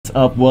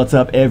What's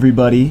up,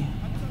 everybody?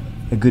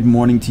 A good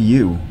morning to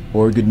you,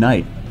 or good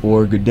night,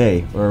 or good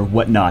day, or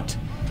whatnot.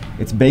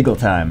 It's bagel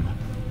time.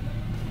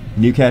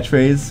 New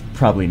catchphrase?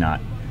 Probably not.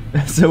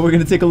 So we're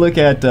gonna take a look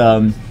at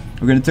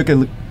we're gonna take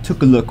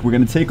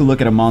a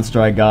look at a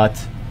monster I got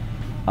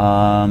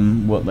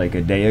what, like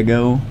a day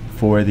ago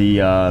for the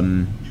a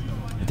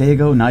day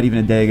ago, not even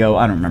a day ago,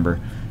 I don't remember.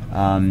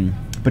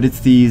 But it's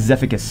the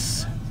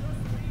Zephicus,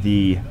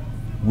 the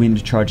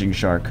wind charging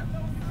shark.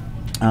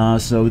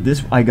 So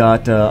this I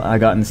got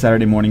in the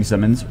Saturday morning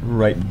summons,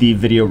 the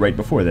video right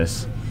before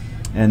this,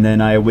 and then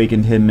I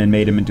awakened him and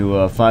made him into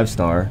a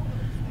 5-star,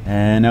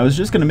 and I was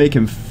just gonna make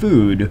him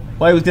food.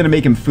 Well, I was gonna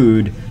make him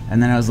food,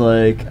 and then I was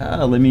like,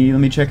 let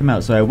me check him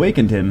out. So I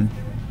awakened him,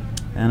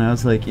 and I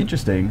was like,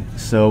 interesting.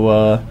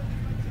 So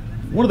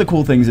one of the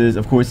cool things is,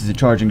 of course, he's a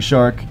charging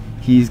shark.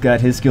 His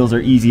skills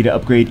are easy to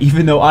upgrade,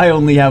 even though I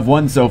only have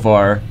one so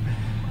far.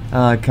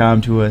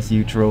 Come to us,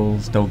 you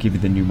trolls! Don't give me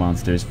the new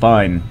monsters.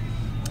 Fine.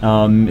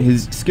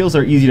 His skills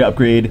are easy to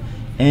upgrade,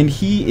 and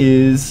he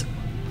is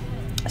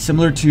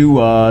similar to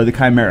the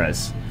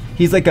chimeras.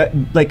 He's like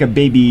a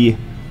baby,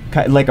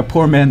 like a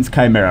poor man's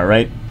chimera,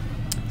 right?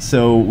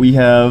 So we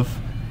have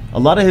a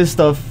lot of his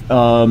stuff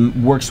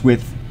works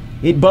with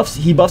he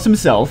buffs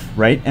himself,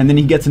 right? And then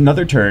he gets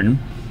another turn,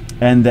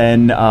 and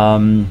then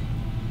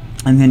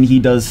he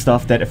does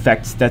stuff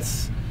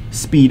that's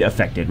speed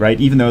affected, right?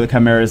 Even though the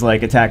chimera is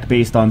like attack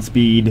based on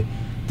speed,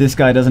 this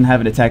guy doesn't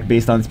have an attack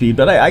based on speed,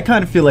 but I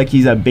kind of feel like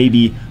he's a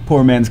baby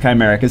poor man's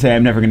chimera, because hey,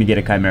 I'm never going to get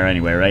a chimera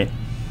anyway, right?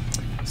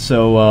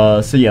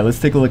 So yeah, let's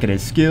take a look at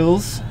his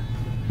skills.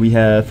 We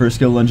have first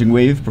skill, Lunging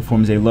Wave,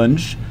 performs a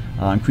lunge,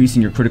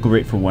 increasing your critical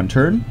rate for 1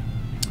 turn.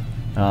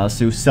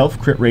 So self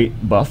crit rate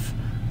buff,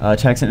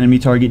 attacks an enemy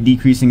target,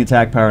 decreasing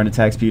attack power and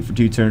attack speed for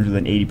 2 turns with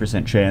an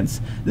 80% chance.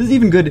 This is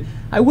even good.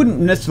 I wouldn't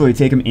necessarily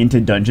take him into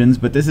dungeons,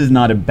 but this is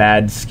not a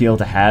bad skill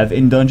to have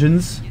in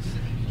dungeons.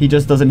 He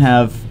just doesn't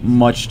have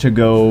much to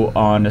go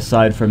on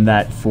aside from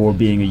that for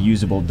being a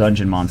usable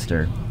dungeon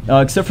monster,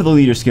 except for the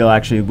leader skill,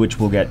 actually, which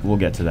we'll get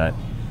to that.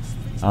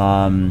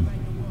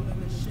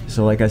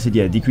 So like I said,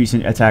 yeah,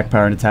 decreasing attack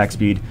power and attack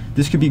speed.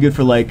 This could be good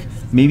for like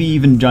maybe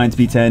even Giant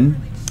Speed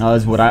 10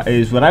 is what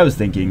I was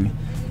thinking,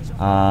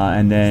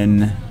 and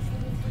then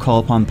call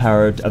upon the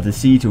power of the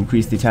sea to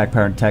increase the attack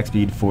power and attack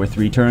speed for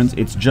 3 turns.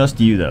 It's just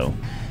you though.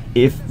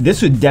 If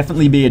this would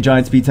definitely be a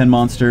Giant Speed 10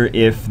 monster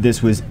if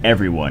this was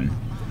everyone.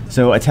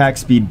 So attack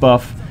speed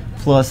buff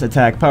plus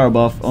attack power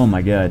buff, oh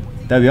my god,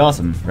 that'd be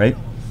awesome, right?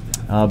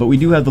 But we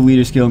do have the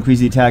leader skill, increase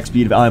the attack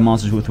speed of ally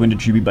monsters with wind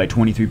attribute by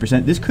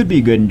 23%. This could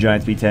be good in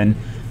Giant Speed 10,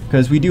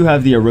 because we do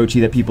have the Orochi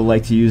that people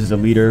like to use as a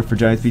leader for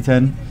Giant Speed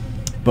 10,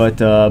 but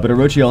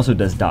Orochi also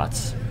does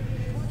dots.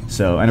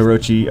 So, and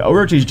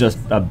Orochi's just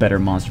a better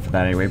monster for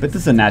that anyway, but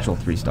this is a natural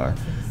 3-star.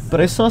 But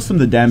I saw some of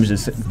the damage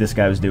this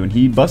guy was doing.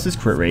 He buffs his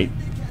crit rate,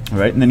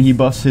 right, and then he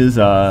buffs his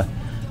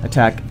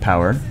attack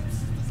power,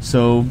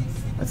 so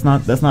that's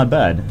not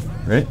bad,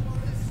 right?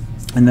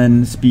 And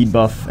then speed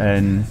buff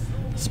and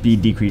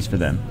speed decrease for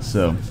them.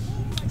 So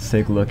let's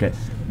take a look at.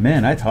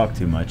 Man, I talk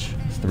too much.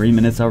 It's 3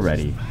 minutes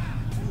already.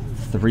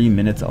 3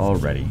 minutes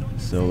already.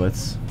 So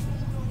let's.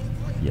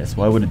 Yes,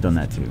 well I would have done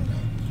that too.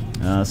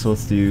 So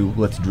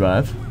let's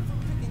drive.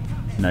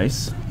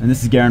 Nice. And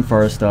this is Garand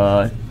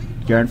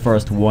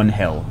Forest 1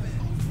 Hell.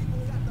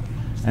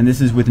 And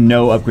this is with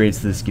no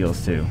upgrades to the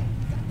skills too.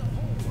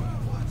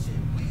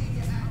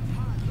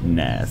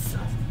 Nice.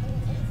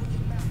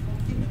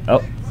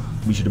 Oh,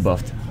 we should have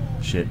buffed.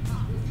 Shit.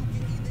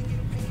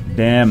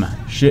 Damn.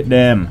 Shit,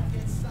 damn.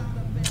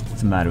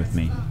 What's the matter with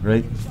me,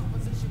 right?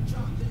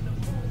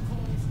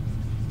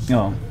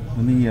 Oh,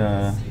 let me,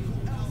 I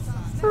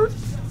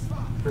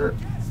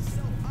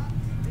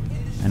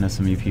know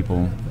some of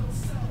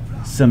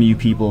you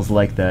people's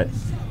like that.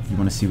 You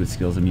want to see what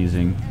skills I'm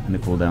using and the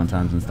cooldown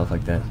times and stuff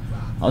like that.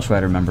 I'll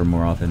try to remember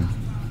more often.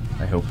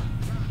 I hope.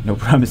 No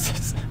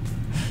promises.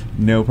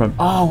 No problem.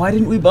 Oh, why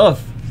didn't we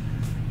buff?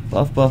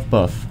 Buff, buff,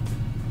 buff.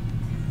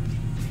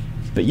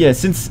 But yeah,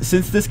 since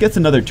this gets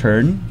another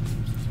turn,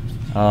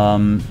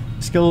 the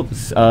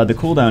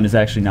cooldown is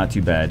actually not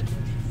too bad.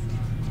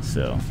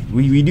 So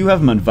we do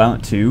have him on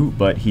Violent 2,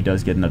 but he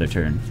does get another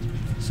turn.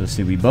 So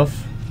see, we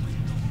buff,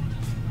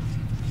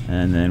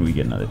 and then we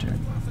get another turn.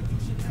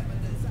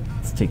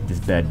 Let's take this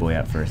bad boy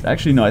out first.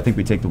 Actually, no, I think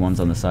we take the ones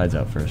on the sides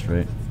out first,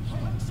 right?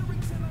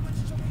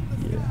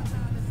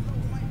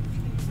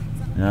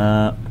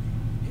 Yeah.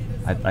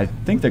 I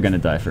think they're gonna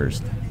die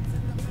first.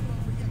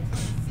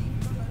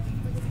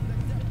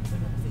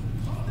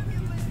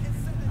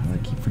 I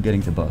keep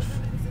forgetting to buff.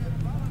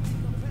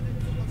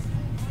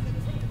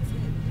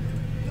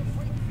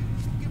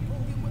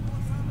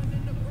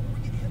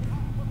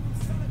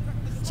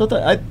 So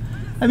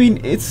I mean,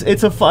 it's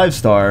a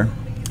 5-star.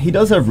 He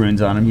does have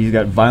runes on him. He's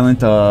got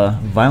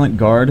violent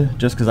guard,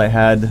 just because I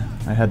had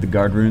the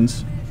guard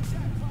runes.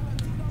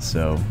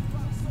 So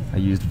I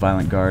used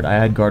violent guard. I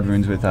had guard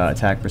runes with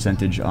attack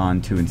percentage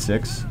on 2 and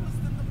 6,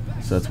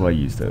 so that's why I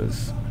used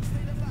those.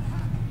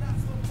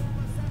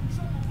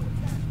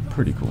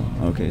 Pretty cool.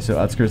 Okay, so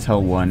Outskirts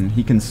Hell 1.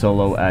 He can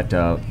solo at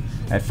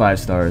 5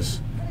 stars.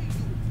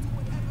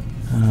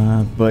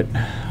 But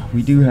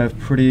we do have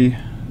pretty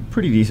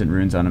decent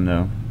runes on him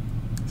though.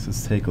 So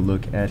let's take a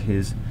look at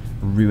his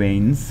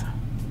ruins.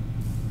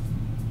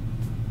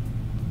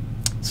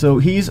 So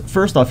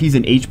first off, he's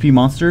an HP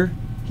monster.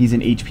 He's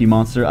an HP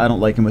monster. I don't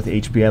like him with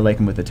HP. I like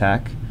him with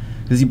attack,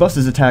 because he busts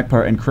his attack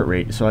power and crit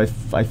rate. So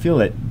I feel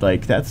that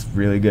like that's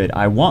really good.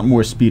 I want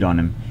more speed on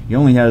him. He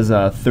only has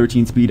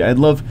 13 speed. I'd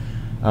love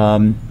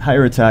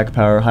higher attack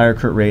power, higher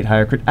crit rate,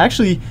 higher crit.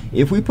 Actually,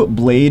 if we put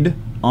Blade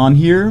on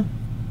here,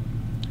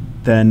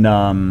 then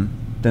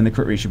the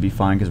crit rate should be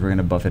fine, because we're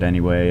gonna buff it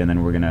anyway, and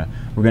then we're gonna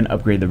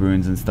upgrade the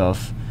runes and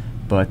stuff.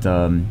 But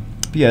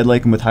yeah, I'd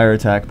like him with higher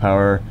attack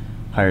power,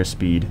 higher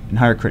speed, and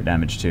higher crit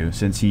damage too,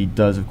 since he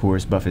does of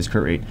course buff his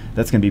crit rate.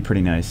 That's gonna be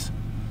pretty nice.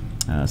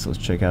 So let's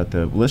check out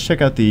a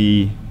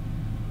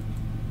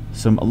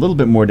little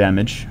bit more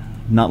damage,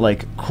 not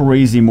like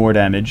crazy more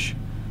damage.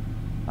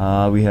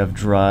 We have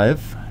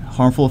drive,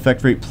 harmful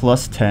effect rate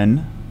plus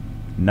 10.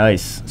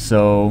 Nice.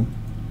 So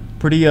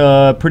pretty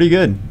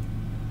good.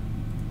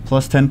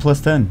 Plus 10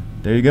 plus 10.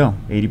 There you go.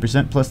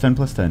 80% plus 10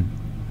 plus 10.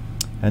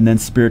 And then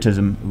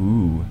Spiritism.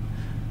 Ooh.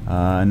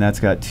 And that's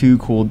got 2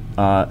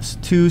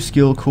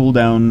 skill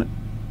cooldown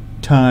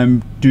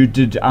time.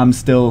 Dude, I'm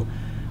still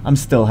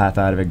half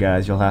out of it,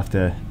 guys. You'll have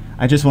to.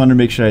 I just wanted to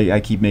make sure I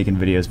keep making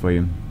videos for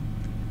you.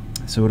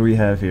 So what do we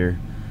have here?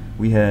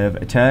 We have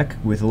attack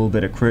with a little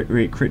bit of crit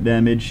rate, crit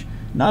damage.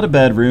 Not a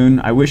bad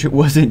rune. I wish it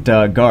wasn't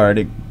guard.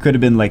 It could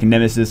have been like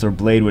Nemesis or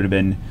Blade would have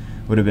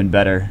been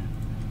better.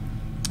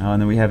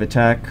 And then we have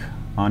attack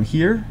on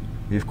here.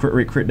 We have crit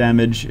rate, crit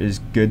damage is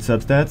good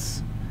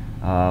substats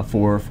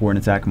for an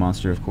attack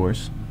monster, of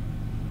course.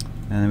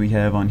 And then we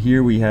have on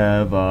here, we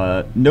have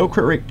no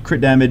crit rate,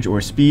 crit damage,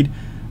 or speed.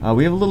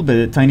 We have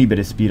a tiny bit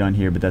of speed on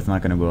here, but that's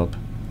not going to go up.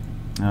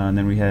 And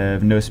then we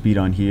have no speed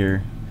on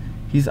here.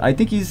 I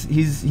think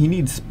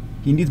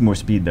he needs more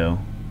speed though.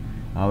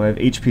 We have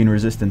HP and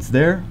resistance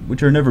there,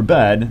 which are never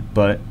bad,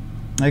 but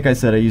like I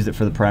said, I used it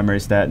for the primary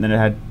stat, and then it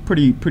had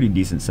pretty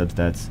decent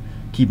substats.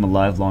 Keep him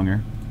alive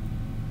longer.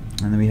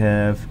 And then we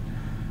have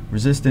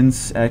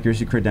resistance,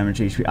 accuracy, crit damage,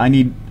 HP. I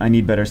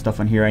need better stuff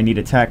on here. I need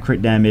attack,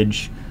 crit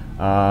damage,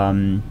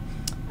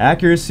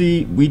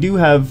 accuracy. We do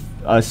have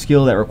a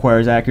skill that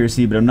requires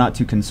accuracy, but I'm not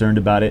too concerned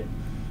about it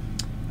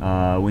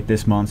with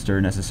this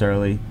monster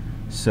necessarily.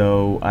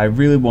 So I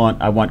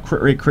want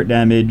crit rate, crit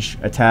damage,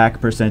 attack,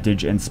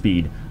 percentage, and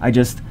speed. I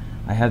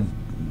have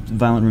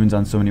violent runes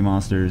on so many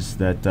monsters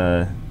that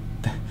that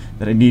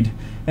I need.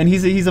 And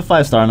he's a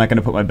 5-star. I'm not going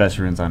to put my best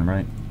runes on him,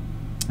 right?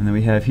 And then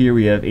we have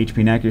HP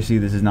and accuracy.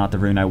 This is not the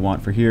rune I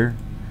want for here.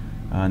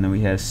 And then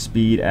we have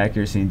speed,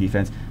 accuracy, and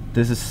defense.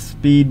 This is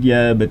speed,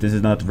 yeah, but this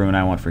is not the rune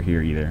I want for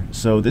here either.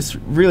 So this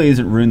really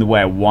isn't runed the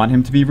way I want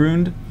him to be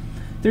runed.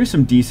 There's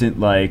some decent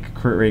like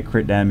crit rate,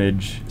 crit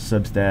damage,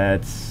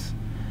 substats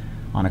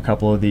on a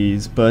couple of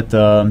these, but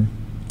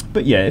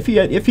yeah, if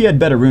he had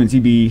better runes,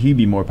 he'd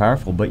be more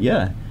powerful. But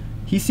yeah,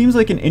 he seems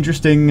like an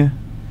interesting,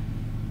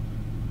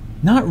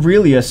 not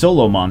really a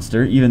solo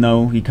monster, even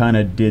though he kind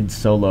of did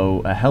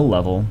solo a hell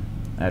level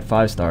at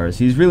 5 stars.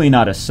 He's really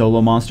not a solo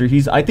monster.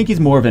 I think he's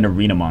more of an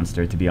arena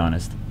monster, to be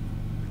honest.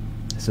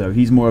 So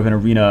he's more of an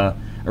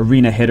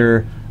arena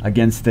hitter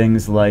against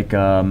things like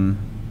man,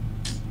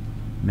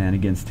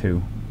 against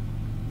who?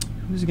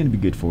 Who's he going to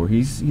be good for?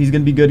 He's going to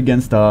be good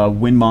against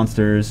wind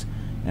monsters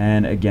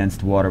and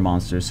against water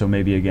monsters. So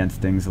maybe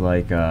against things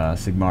like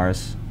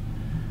Sigmaris,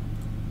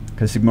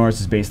 because Sigmaris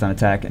is based on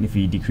attack, and if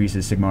he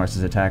decreases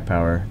Sigmaris' attack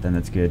power, then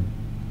that's good.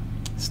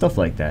 Stuff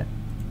like that.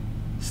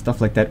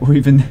 Or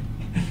even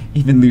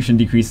Lucian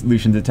decrease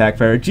Lucian's attack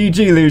power.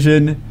 GG,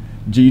 Lucian.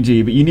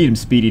 GG. But you need him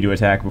speedy to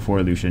attack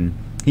before Lucian.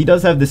 He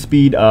does have the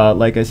speed,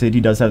 like I said,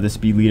 he does have the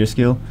speed leader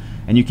skill,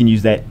 and you can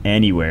use that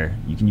anywhere.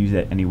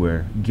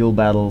 Guild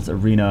battles,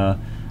 arena,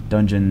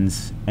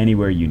 dungeons,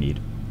 anywhere you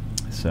need.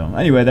 So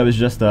anyway, that was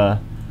just a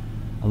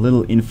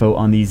little info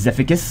on the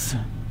Zephicus.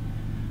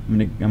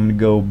 I'm gonna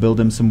go build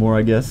him some more,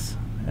 I guess.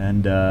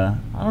 And I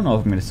don't know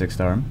if I'm gonna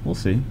 6-star him. We'll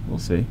see.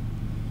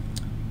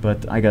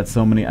 But I got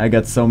so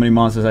many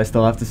monsters I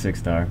still have to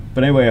 6-star.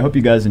 But anyway, I hope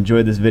you guys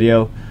enjoyed this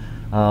video.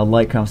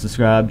 Like, comment,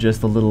 subscribe.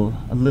 Just a little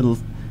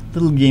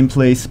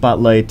gameplay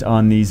spotlight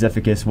on the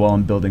Zephicus while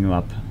I'm building him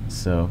up.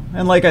 So,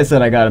 and like I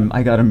said, I got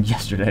him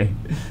yesterday.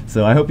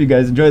 So I hope you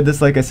guys enjoyed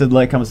this. Like I said,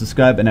 like, comment,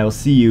 subscribe, and I will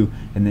see you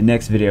in the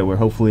next video where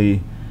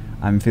hopefully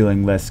I'm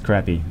feeling less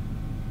crappy.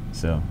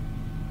 So